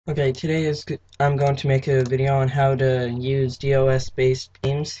Okay, I'm going to make a video on how to use DOS-based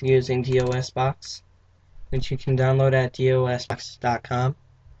games using DOSBox, which you can download at dosbox.com.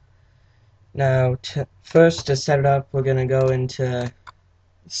 Now, first to set it up, we're going to go into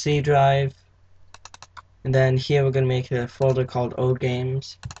C drive, and then here we're going to make a folder called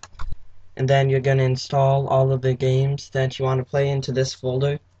OLDGAMES, and then you're going to install all of the games that you want to play into this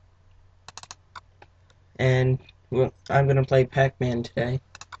folder, and I'm going to play PACMAN today.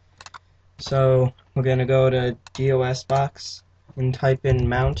 So we're going to go to DOSBox and type in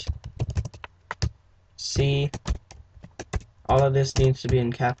mount C. All of this needs to be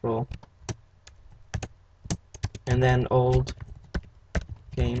in capital. And then old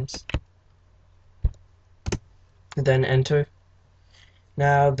games. And then enter.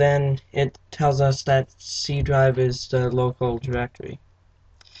 Now then it tells us that C drive is the local directory.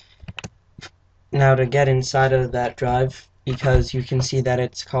 Now to get inside of that drive, because you can see that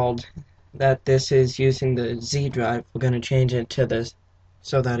it's called that this is using the Z drive, we're going to change it to this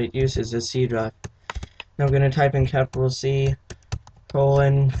so that it uses the C drive. Now we're going to type in capital C :/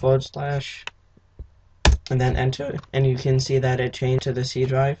 and then enter, and you can see that it changed to the C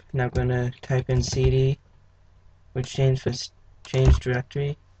drive. Now we're going to type in CD, which changed for change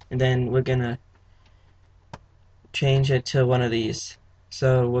directory, and then we're going to change it to one of these.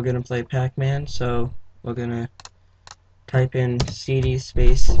 So we're going to play PACMAN, so we're going to type in CD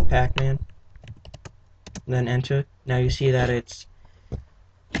space PACMAN, then enter. Now you see that it's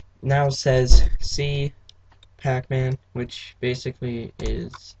now says C PACMAN, which basically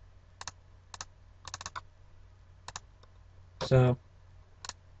is so.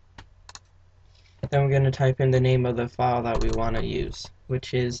 Then we're going to type in the name of the file that we want to use,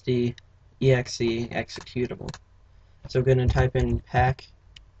 which is the exe executable. So we're going to type in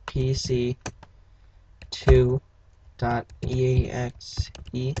pacpc2.exe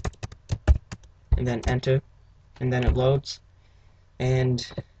and then enter, and then it loads, and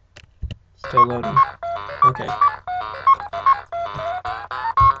still loading. Okay.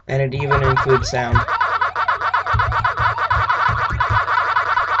 And it even includes sound.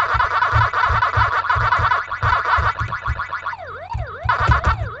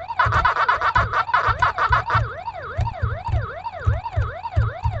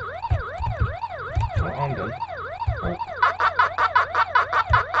 I'm done. Oh.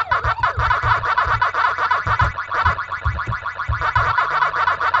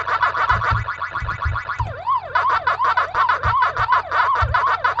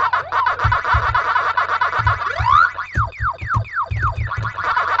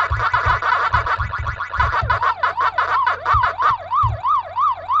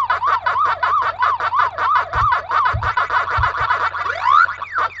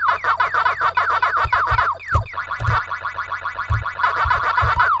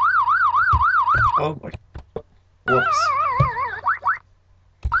 Oh boy. Whoops.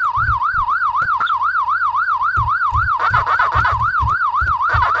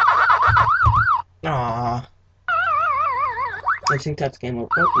 Aww. I think that's game over.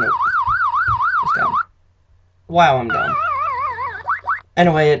 Oh, no. It's done. Wow, I'm done.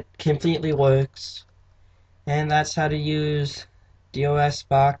 Anyway, it completely works. And that's how to use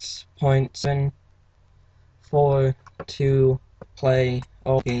DOSBox 0.7 to play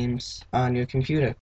all games on your computer.